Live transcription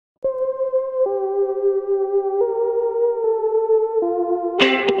Okay,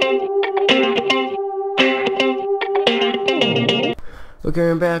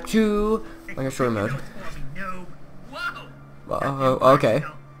 I'm back to like a story mode. Okay.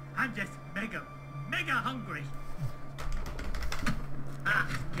 I'm just mega hungry.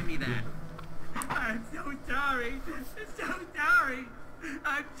 Give me that. I'm so sorry.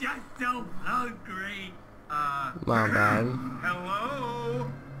 I'm just so hungry. My bad.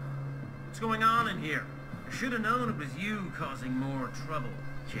 Hello? What's going on in here? I should have known it was you causing more trouble.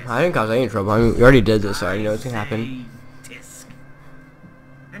 I didn't cause any trouble. I mean, we already did this, so I already know what's gonna happen. Tisk.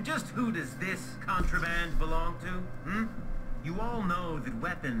 And just who does this contraband belong to? Hmm? You all know that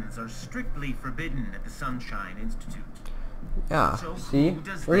weapons are strictly forbidden at the Sunshine Institute. Yeah, So see? who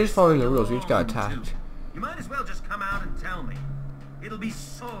does We're just this following the rules. We just got belong attacked. to? You might as well just come out and tell me. It'll be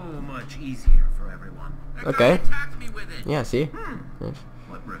so much easier for everyone. Okay. Attack me with it. Yeah, see? Yes.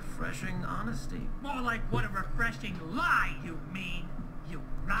 What refreshing honesty. More like what a refreshing lie you mean, you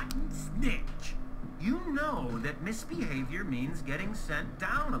rotten snitch. You know that misbehavior means getting sent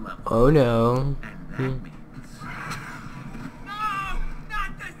down a level. Oh no. And that means... No!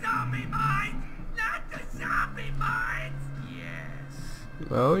 Not the zombie mines! Not the zombie mines! Yes.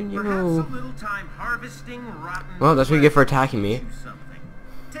 Oh Perhaps no. a little time harvesting rotten... Well, that's what you get for attacking me. Something.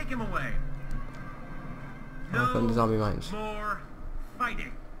 Take him away. Off on the zombie mines. More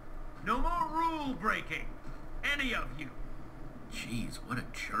fighting. No more rule breaking. Any of you. Jeez, what a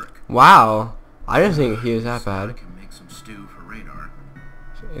jerk. Wow. I didn't think he was that bad. Can make some stew for radar.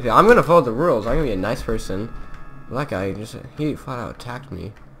 I'm gonna follow the rules. I'm gonna be a nice person. That guy just, he flat out attacked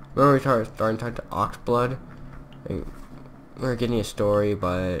me. Remember we started talking to Oxblood? And we were getting a story,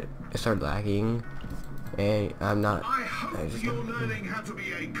 but it started lagging. And I'm not... I hope you're learning how to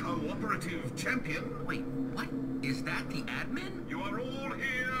be a cooperative champion. Wait, what? Is that the admin? You are all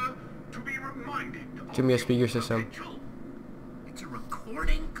here to be reminded of Give me a your speaker system. potential. It's a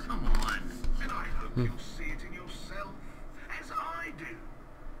recording? Come on. And I hope you see it in yourself as I do.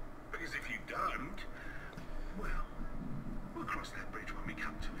 Because if you don't, well, we'll cross that bridge when we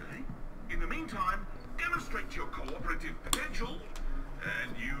come to it, eh? In the meantime, demonstrate your cooperative potential,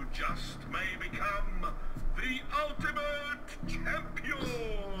 and you just may become the ultimate champion.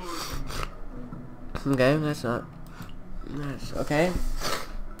 Okay, that's not... That's okay.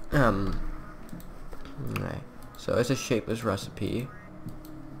 Alright. So it's a shapeless recipe,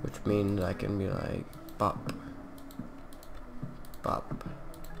 which means I can be like bop, bop,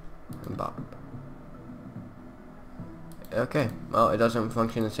 and bop. Okay. Well, it doesn't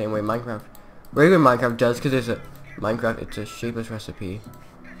function the same way regular Minecraft does, because it's a Minecraft. It's a shapeless recipe.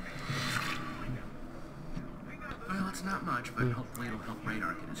 Well, it's not much, but hopefully it'll help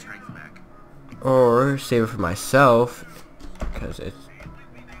Radar get his strength back. Or save it for myself, because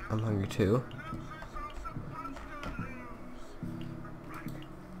I'm hungry too.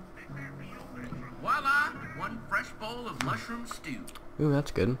 Voila! One fresh bowl of mushroom stew. Ooh,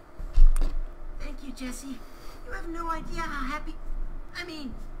 that's good. Thank you, Jesse. You have no idea how happy... I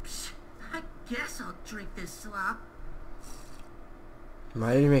mean, I guess I'll drink this slop.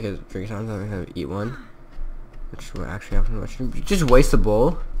 Why did you make a drink sound? I'm gonna eat one. Which is what actually happened. You just waste the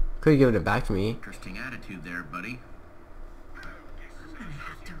bowl. Could have given it back to me. Interesting attitude there, buddy. I'm gonna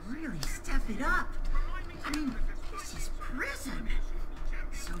have to really step it up. I mean, this is prison.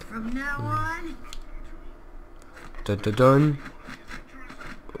 So from now on... Dun dun dun.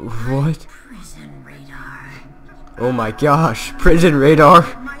 What? Prison radar. Oh my gosh. Prison radar.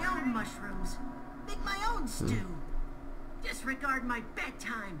 My own mushrooms. Make my own stew. Disregard my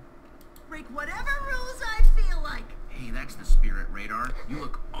bedtime. Break whatever rules I feel like. Hey, that's the spirit, Radar. You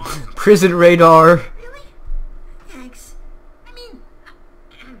look awesome. Prison radar. Really? Thanks. I mean,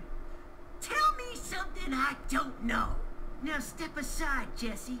 tell me something I don't know. Now step aside,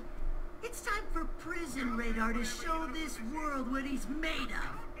 Jesse. It's time for Prison Radar to show this world what he's made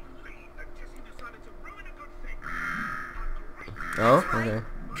of. Oh, okay.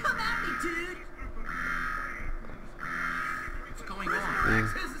 Come at me, dude. What's going on?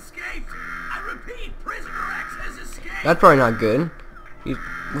 X has escaped. I repeat, Prisoner X has escaped. That's probably not good.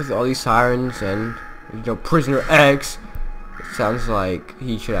 With all these sirens and, Prisoner X, it sounds like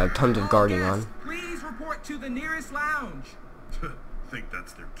he should have tons of guarding on. Please report to the nearest lounge. Think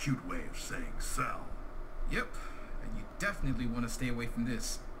that's their cute way of saying cell. Yep, and you definitely want to stay away from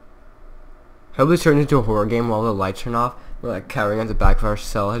this. Hope this turns into a horror game while the lights turn off. We're like cowering at the back of our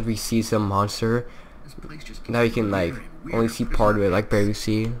cell as we see some monster. This place just Now you can like only see part of it, like barely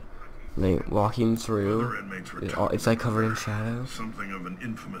see. Like walking through, it's like covered in shadow. Something of an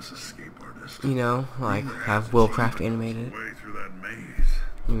infamous escape artist. You know, like have Willcraft animated. Way through that maze.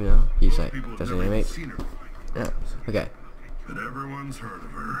 You know, he's like, People have doesn't never even animate. seen her before. Yeah. Okay. But everyone's heard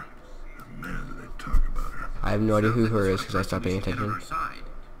of her. Man, do they talk about her. I have no idea who Sounds like her the is sort because of I stopped paying person we should get on attention. our side.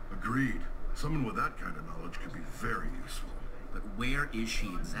 Agreed. Someone with that kind of knowledge could be very useful. But where is she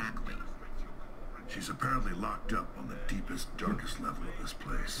exactly? She's apparently locked up on the deepest, darkest level of this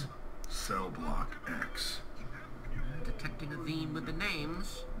place. Cell Block X. Detecting a theme with the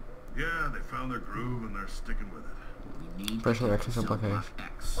names. Yeah, they found their groove and they're sticking with it. We need Personal to action Cell block Block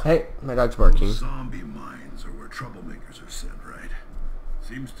X. Hey, my dog's barking. Zombie mines are where troublemakers are sent, right?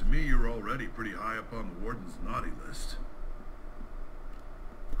 Seems to me you're already pretty high up on the warden's naughty list.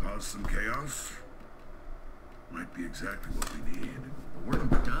 Cause some chaos? Might be exactly what we need. The warden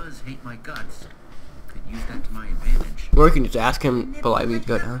does hate my guts. Could use that to my advantage. Or you can just ask him politely to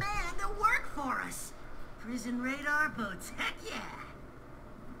go The down. man to work for us. Prison radar boats, heck yeah.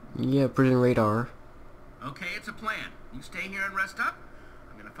 Yeah, prison radar. Okay, it's a plan. You stay here and rest up.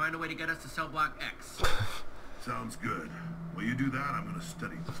 I'm gonna find a way to get us to Cell Block X. Sounds good. While you do that, I'm gonna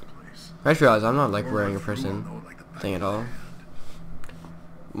study this place. I just realized I'm not like Or wearing a if you prison all know it like the back thing of at your all. hand.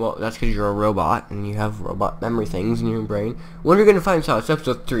 Well, that's because you're a robot and you have robot memory things in your brain. When are we gonna find out? It's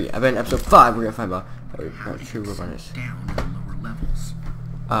episode 3. I bet in episode 5 we're gonna find out How how did true it robot sink is. down in the lower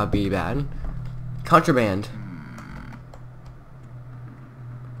levels? Be bad. Contraband.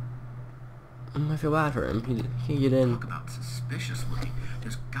 I feel bad for him. He can't get in. Talk about suspicious looking.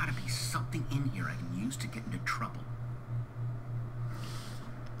 There's gotta be something in here I can use to get into trouble.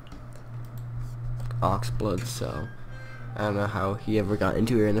 Ox blood cell. I don't know how he ever got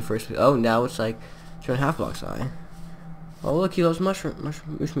into here in the first place. Oh, now it's like 2.5 blocks high. Oh, look, he loves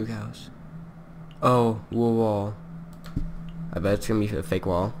mooshroom cows. Oh, wool wall. I bet it's gonna be a fake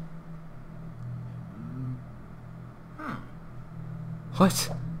wall. Huh. What?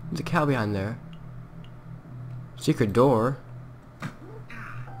 There's a cow behind there. Secret door.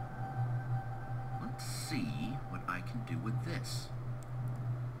 Let's see what I can do with this.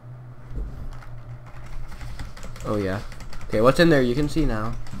 Oh yeah. Okay, what's in there? You can see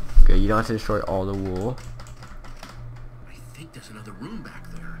now. Okay, you don't have to destroy all the wool. I think there's another room back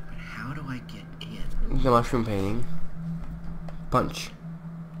there, but how do I get in? The mushroom painting. Punch.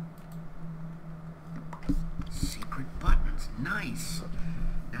 Secret buttons. Nice.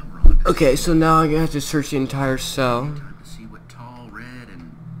 Now we're on to Okay, so now I'm gonna have to search the entire cell. time to see what tall, red,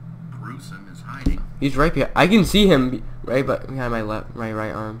 and gruesome is hiding. He's right behind. I can see him right behind my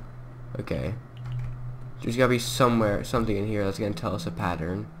right arm. Okay. There's gotta be somewhere, something in here that's gonna tell us a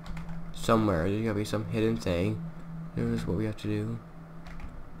pattern. Somewhere, there's gotta be some hidden thing. This is what we have to do.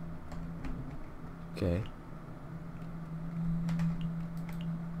 Okay.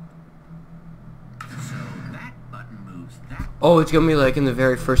 So that button moves that. Oh, it's gonna be like in the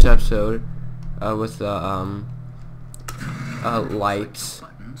very first episode, with the lights.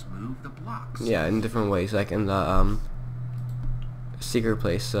 Buttons move the blocks. Yeah, in different ways, like in the secret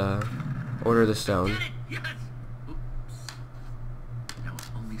place, Order of the Stone. Get it? Yes. Oops. Now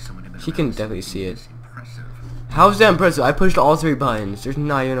if only someone had been She around can to see definitely see it. this Impressive. How's that impressive? I pushed all 3 buttons. There's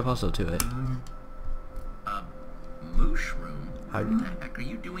not even a puzzle to it. Mooshroom? How- What the heck are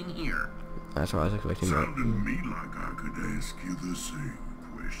you doing here? That's what I was expecting. That. Sounded to me like I could ask you the same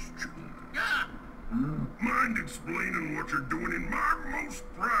question. Ah! Mind explaining what you're doing in my most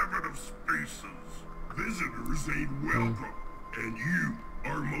private of spaces? Visitors ain't welcome, and you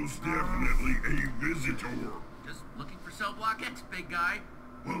are most definitely a visitor. Just looking for Cell Block X, big guy.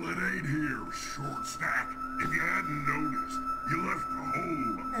 Well, it ain't here, short stack. If you hadn't noticed, you left the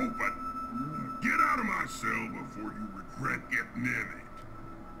hole open. Get out of my cell before you regret getting in it.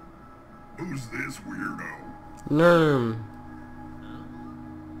 Who's this weirdo? No.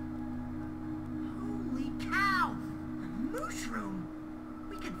 Holy cow! A mooshroom!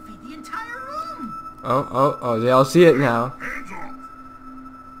 We can feed the entire room! Oh, they all see it now. Hands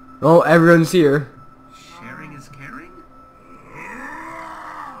off! Oh, everyone's here. Sharing is caring?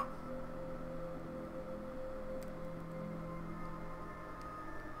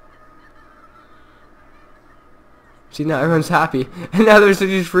 See, now everyone's happy. And now there's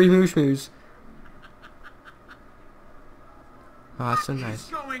these free moosh. Oh, that's so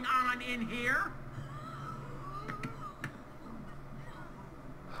nice. What's going on in here?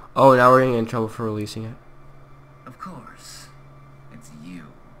 Oh, now we're getting in trouble for releasing it. Of course. It's you.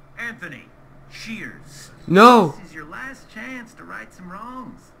 Anthony. Shears. No! This is your last chance to right some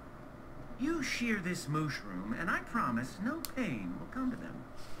wrongs. You shear this mooshroom, and I promise no pain will come to them.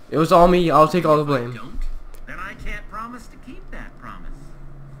 It was all me. I'll take all the If I blame. don't, then I can't promise to keep that promise.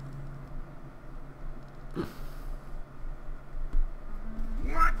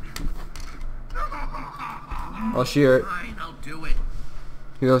 What? I'll shear it. Fine, I'll do it.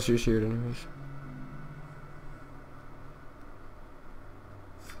 He else you sheared anyways.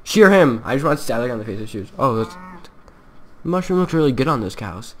 Shear him! I just want to stab on the face of shoes. Oh, that's... The mushroom looks really good on those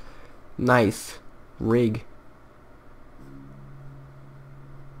cows. Nice. Rig.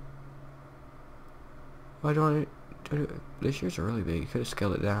 Why do I want to... The shears are really big. You could have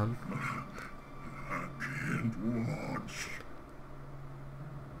scaled it down. I can't watch.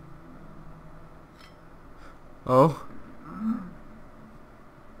 Oh.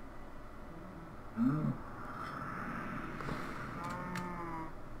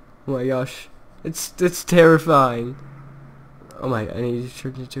 Oh my gosh. It's terrifying. Oh my, and he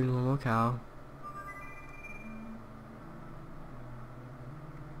turned into a normal cow.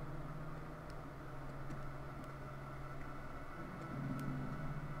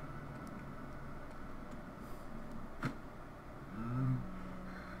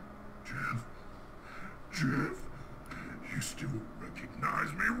 Jeff, you still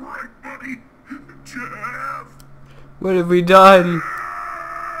recognize me, right, buddy? Jeff! What have we done?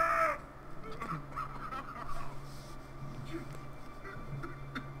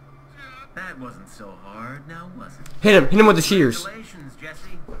 That wasn't so hard, now was it? Hit him with the shears. Congratulations,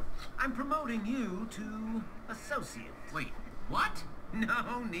 Jesse. I'm promoting you to associate. Wait, what?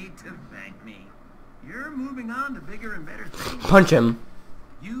 No need to thank me. You're moving on to bigger and better things. Punch him.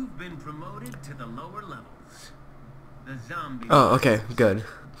 You've been promoted to the lower levels. The zombie. Oh, okay, good.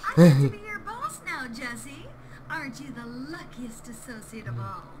 I get to be your boss now, Jesse. Aren't you the luckiest associate of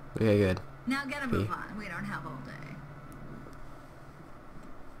all? Okay, good. Now get a move on. We don't have all day.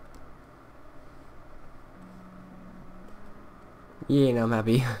 Yeah, no, I'm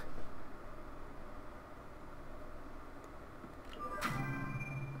happy.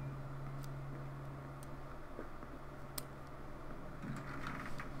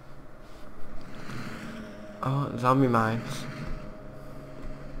 Oh, zombie mines.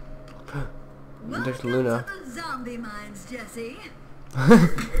 There's Welcome Luna. to the zombie mines, Jesse.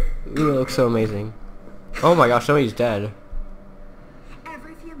 Luna looks so amazing. Oh my gosh, somebody's dead.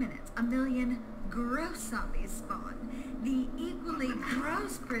 Every few minutes, a million gross zombies spawn. The equally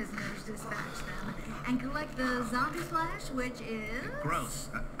gross prisoners dispatch them and collect the zombie flesh, which is... Gross.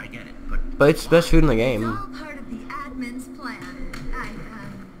 I get it, but... But it's the best food in the It's game. all part of the admin's plan. I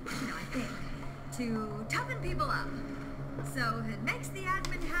think, to toughen people up. So if it makes the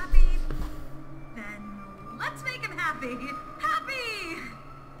admin happy, then let's make him happy. Happy!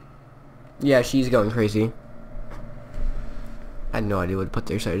 Yeah, she's going crazy. I had no idea what to put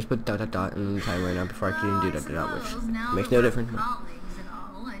there, so I just put ... in the time right now before I could even do ... which makes no difference. Colleagues and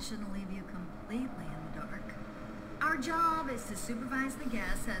all, I shouldn't leave you completely in the dark. Our job is to supervise the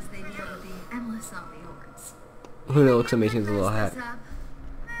guests as they deal with the endless zombie hordes. Luna looks amazing with a little hat.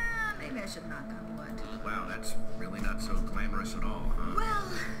 Maybe I should knock on wood. Wow, that's really not so glamorous at all, huh?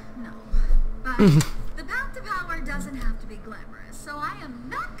 Well, no. But the path to power doesn't have to be glamorous, so I am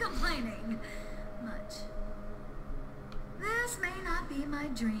not complaining much. This may not be my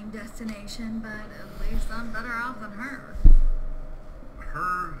dream destination, but at least I'm better off than her.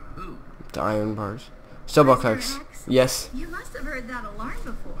 Her who? The iron bars. Snowball Prisoner clerks. X? Yes. You must have heard that alarm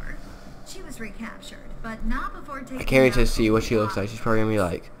before. She was recaptured, but not before taking I can't wait to out see what she all looks the like. She's probably gonna be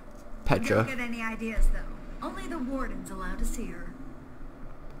like Petra. Don't get any ideas, though. Only the warden's allowed to see her.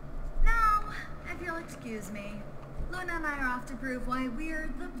 Now, if you'll excuse me, Luna and I are off to prove why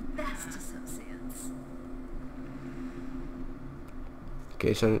we're the best associates.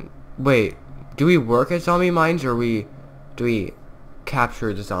 Okay, so wait, do we work at zombie mines or do we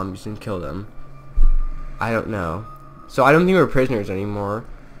capture the zombies and kill them? I don't know. So I don't think we're prisoners anymore.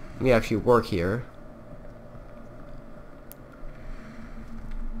 We actually work here.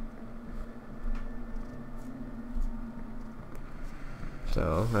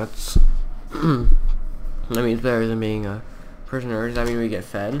 So that's that means better than being a prisoner. Does that mean we get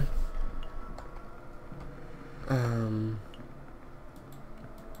fed?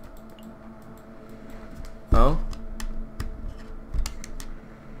 Oh?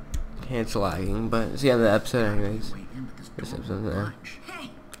 It's lagging, but it's the end of the episode anyways. This episode's there.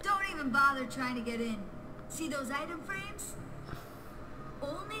 Hey, don't even bother trying to get in. See those item frames?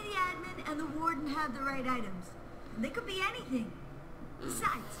 Only the admin and the warden have the right items. They could be anything.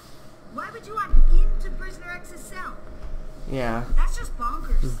 Besides, why would you want into Prisoner X's cell? Yeah. That's just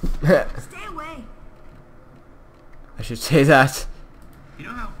bonkers. Stay away. I should say that. You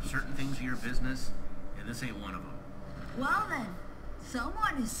know how certain things are your business? And this ain't one of them. Well then,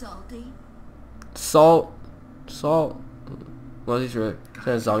 someone is salty. Salt. Well, these were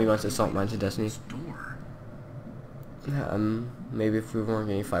zombie mines and salt mines in Destiny. Door. Maybe if we weren't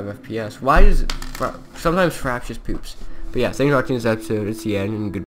getting 5 FPS. Why does sometimes Fraps just poops? But yeah, thanks for watching this episode. It's the end, and goodbye.